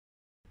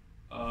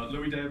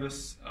Louis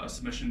Davis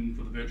submission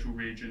for the virtual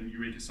region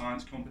Eureka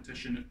Science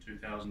Competition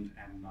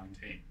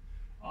 2019.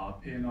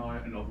 P&I,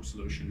 a novel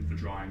solution for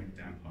drying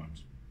damp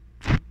homes.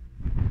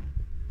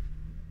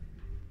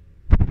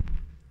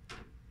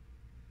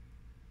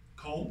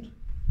 Cold,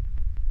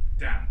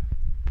 damp,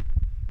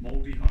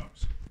 mouldy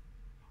homes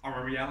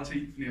are a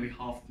reality for nearly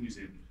half of New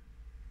Zealand.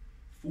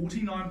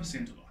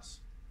 49% of us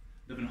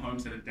live in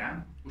homes that are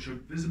damp or show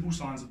visible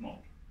signs of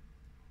mould,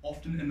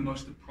 often in the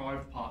most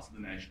deprived parts of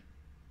the nation.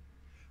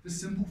 The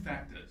simple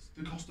fact is,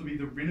 the cost of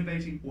either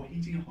renovating or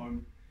heating a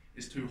home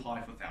is too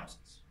high for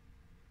thousands.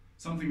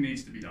 Something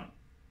needs to be done.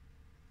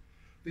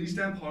 These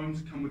damp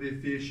homes come with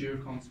their fair share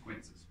of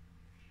consequences.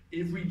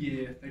 Every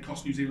year, they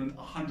cost New Zealand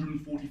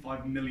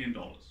 $145 million,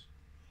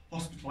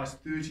 hospitalise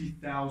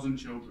 30,000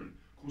 children,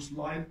 cause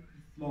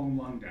lifelong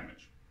lung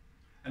damage,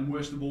 and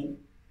worst of all,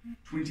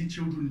 20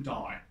 children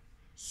die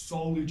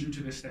solely due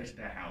to the state of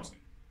their housing.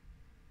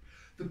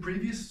 The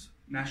previous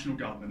national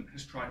government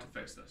has tried to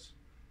fix this,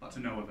 but to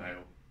no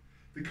avail.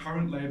 The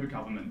current Labour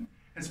government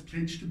has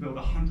pledged to build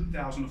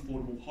 100,000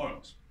 affordable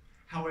homes.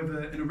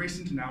 However, in a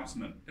recent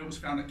announcement, it was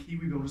found that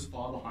Kiwi builders are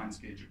far behind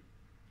schedule.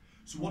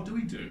 So what do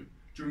we do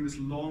during this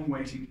long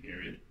waiting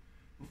period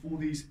before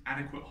these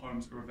adequate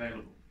homes are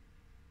available?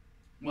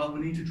 Well, we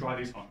need to dry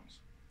these homes.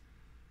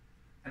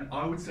 And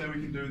I would say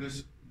we can do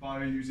this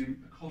by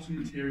using a cotton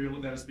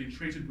material that has been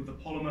treated with the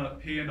polymer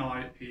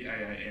P&I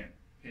PAAN,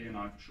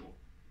 P&I for short.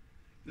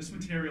 This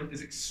material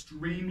is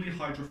extremely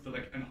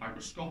hydrophilic and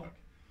hygroscopic,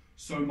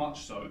 so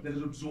much so that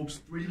it absorbs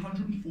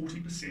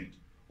 340%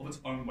 of its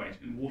own weight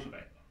in water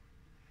vapor.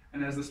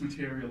 And as this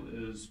material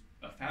is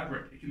a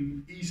fabric, it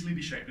can easily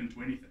be shaped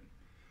into anything.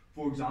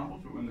 For example,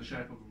 if it were in the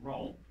shape of a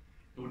roll,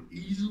 it would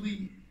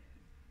easily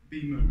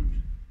be moved.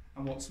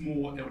 And what's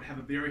more, it would have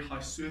a very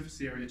high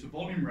surface area to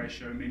volume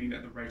ratio, meaning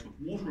that the rate of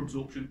water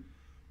absorption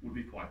would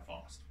be quite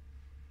fast.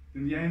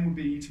 Then the aim would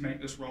be to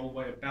make this roll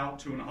weigh about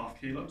 2.5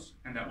 kilos,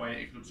 and that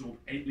way it could absorb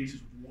 8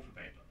 litres of water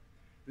vapour,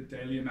 the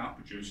daily amount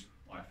produced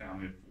by a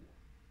family of 4.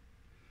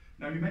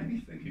 Now you may be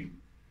thinking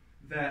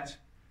that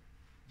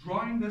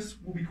drying this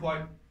will be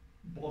quite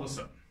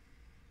bothersome,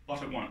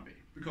 but it won't be,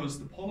 because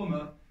the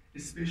polymer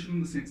is special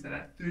in the sense that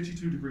at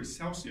 32 degrees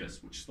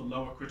Celsius, which is the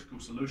lower critical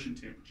solution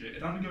temperature,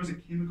 it undergoes a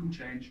chemical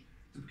change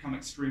to become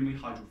extremely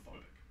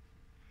hydrophobic.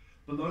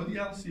 Below the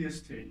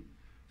LCST,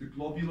 the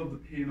globule of the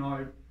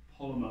P&I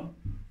polymer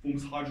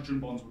forms hydrogen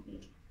bonds with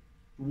water.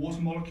 The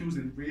water molecules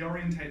then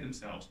reorientate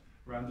themselves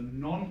around the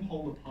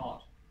non-polar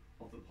part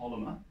of the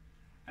polymer,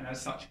 and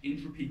as such,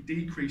 entropy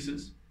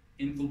decreases,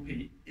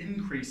 enthalpy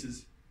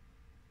increases,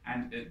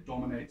 and it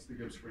dominates the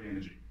Gibbs free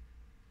energy.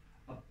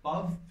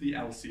 Above the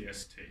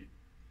LCST,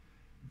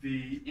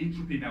 the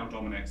entropy now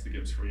dominates the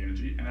Gibbs free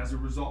energy, and as a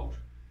result,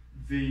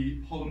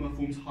 the polymer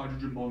forms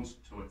hydrogen bonds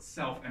to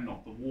itself and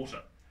not the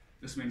water.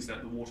 This means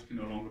that the water can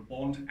no longer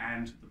bond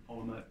and the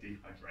polymer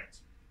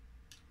dehydrates.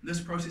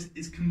 This process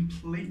is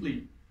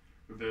completely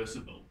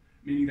reversible,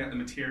 meaning that the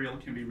material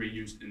can be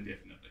reused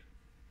indefinitely.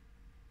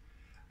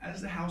 As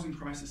the housing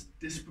crisis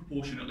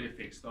disproportionately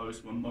affects those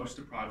who are most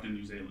deprived in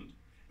New Zealand,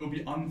 it would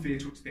be unfair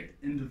to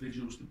expect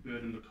individuals to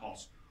burden the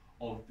cost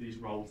of these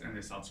rolls and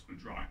their subsequent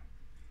drying.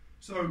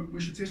 So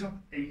we should set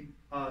up a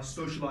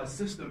socialised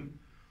system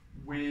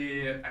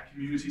where at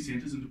community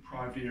centres in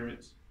deprived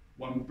areas,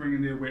 one will bring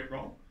in their wet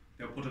roll,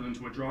 they'll put it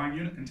into a drying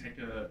unit and take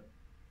a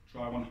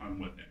dry one home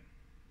with them.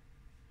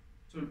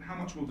 So how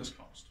much will this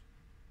cost?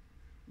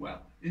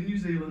 Well, in New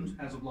Zealand,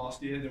 as of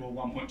last year, there were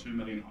 1.2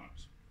 million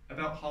homes.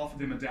 About half of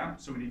them are damp,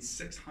 so we need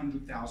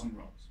 600,000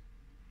 rolls.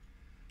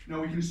 Now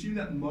we can assume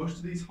that most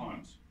of these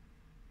homes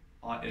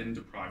are in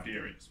deprived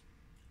areas.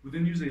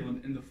 Within New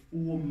Zealand, in the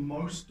 4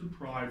 most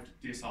deprived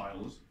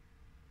deciles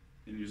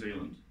in New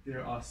Zealand,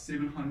 there are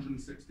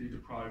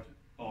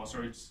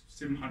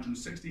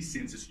 760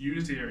 census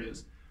unit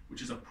areas,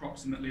 which is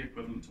approximately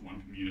equivalent to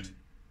 1 community.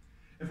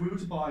 If we were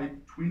to buy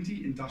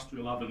 20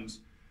 industrial ovens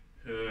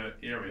per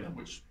area,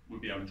 which would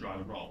be able to dry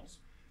the rolls,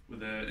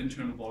 with an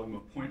internal volume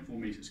of 0.4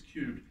 metres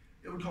cubed,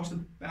 it would cost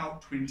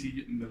about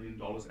 $20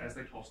 million, as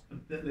they cost a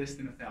bit less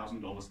than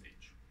 $1,000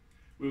 each.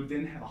 We would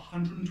then have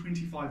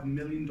 $125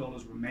 million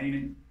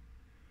remaining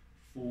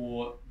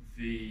for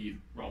the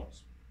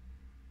rolls.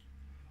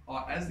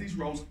 As these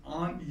rolls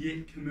aren't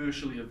yet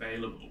commercially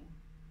available,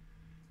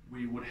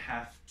 we would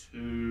have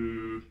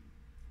to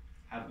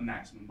have a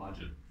maximum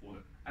budget for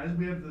them. As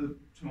we have the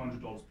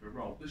 $200 per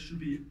roll, this should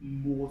be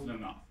more than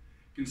enough,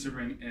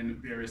 considering in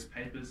various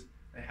papers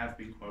they have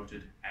been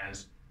quoted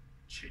as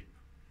cheap.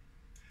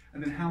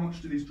 And then how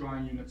much do these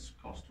drying units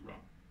cost to run?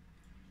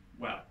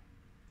 Well,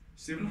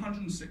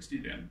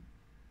 760 then,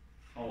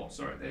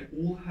 they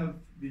all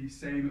have the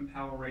same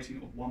power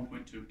rating of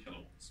 1.2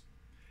 kilowatts.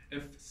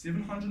 If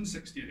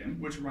 760 of them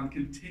were to run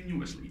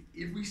continuously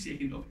every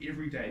second of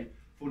every day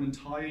for an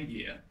entire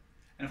year,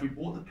 and if we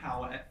bought the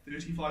power at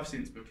 35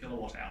 cents per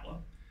kilowatt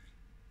hour,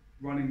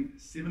 running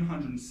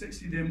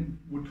 760 of them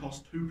would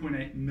cost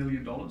 $2.8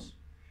 million.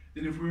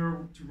 Then if we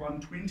were to run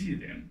 20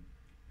 of them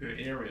per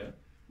area,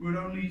 we would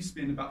only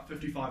spend about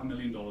 $55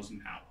 million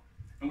in power.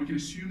 and we can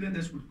assume that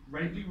this would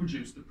greatly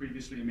reduce the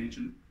previously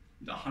mentioned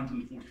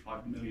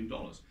 $145 million.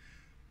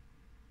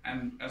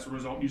 And as a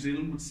result, New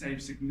Zealand would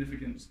save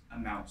significant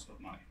amounts of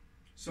money.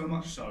 So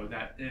much so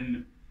that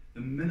in the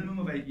minimum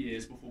of 8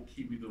 years before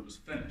Kiwi Build was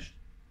finished,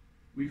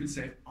 we could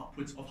save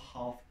upwards of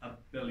 $500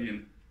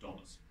 million.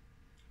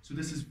 So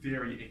this is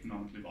very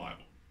economically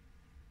viable.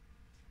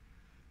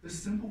 The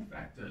simple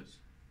fact is,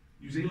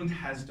 New Zealand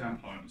has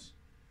damp homes,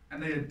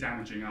 and they are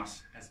damaging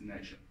us as a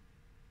nation.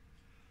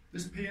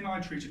 This P&I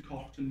treated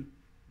cotton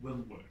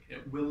will work.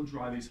 It will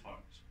dry these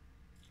homes.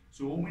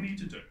 So all we need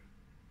to do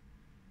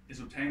is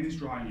obtain these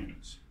drying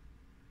units,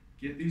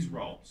 get these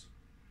rolls,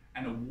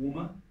 and a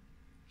warmer,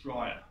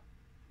 drier,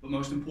 but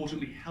most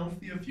importantly,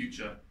 healthier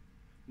future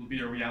will be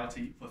a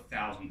reality for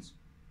thousands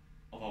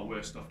of our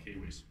worst off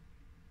Kiwis.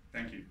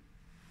 Thank you.